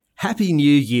Happy New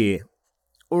Year.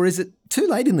 Or is it too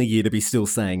late in the year to be still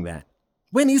saying that?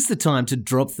 When is the time to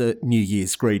drop the New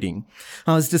Year's greeting?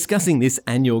 I was discussing this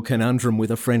annual conundrum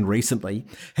with a friend recently.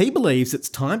 He believes it's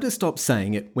time to stop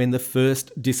saying it when the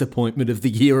first disappointment of the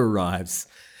year arrives.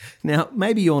 Now,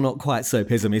 maybe you're not quite so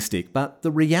pessimistic, but the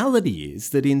reality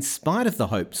is that in spite of the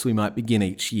hopes we might begin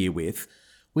each year with,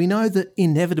 we know that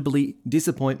inevitably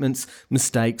disappointments,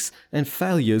 mistakes, and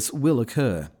failures will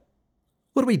occur.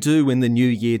 What do we do when the new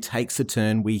year takes a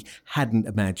turn we hadn't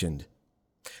imagined?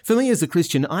 For me as a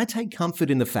Christian, I take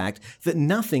comfort in the fact that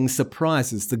nothing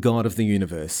surprises the God of the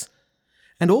universe,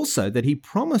 and also that he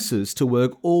promises to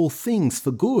work all things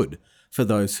for good for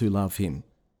those who love him.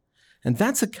 And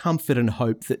that's a comfort and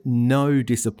hope that no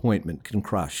disappointment can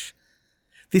crush.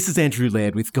 This is Andrew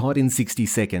Laird with God in 60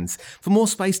 Seconds. For more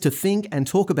space to think and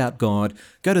talk about God,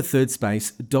 go to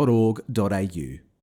thirdspace.org.au.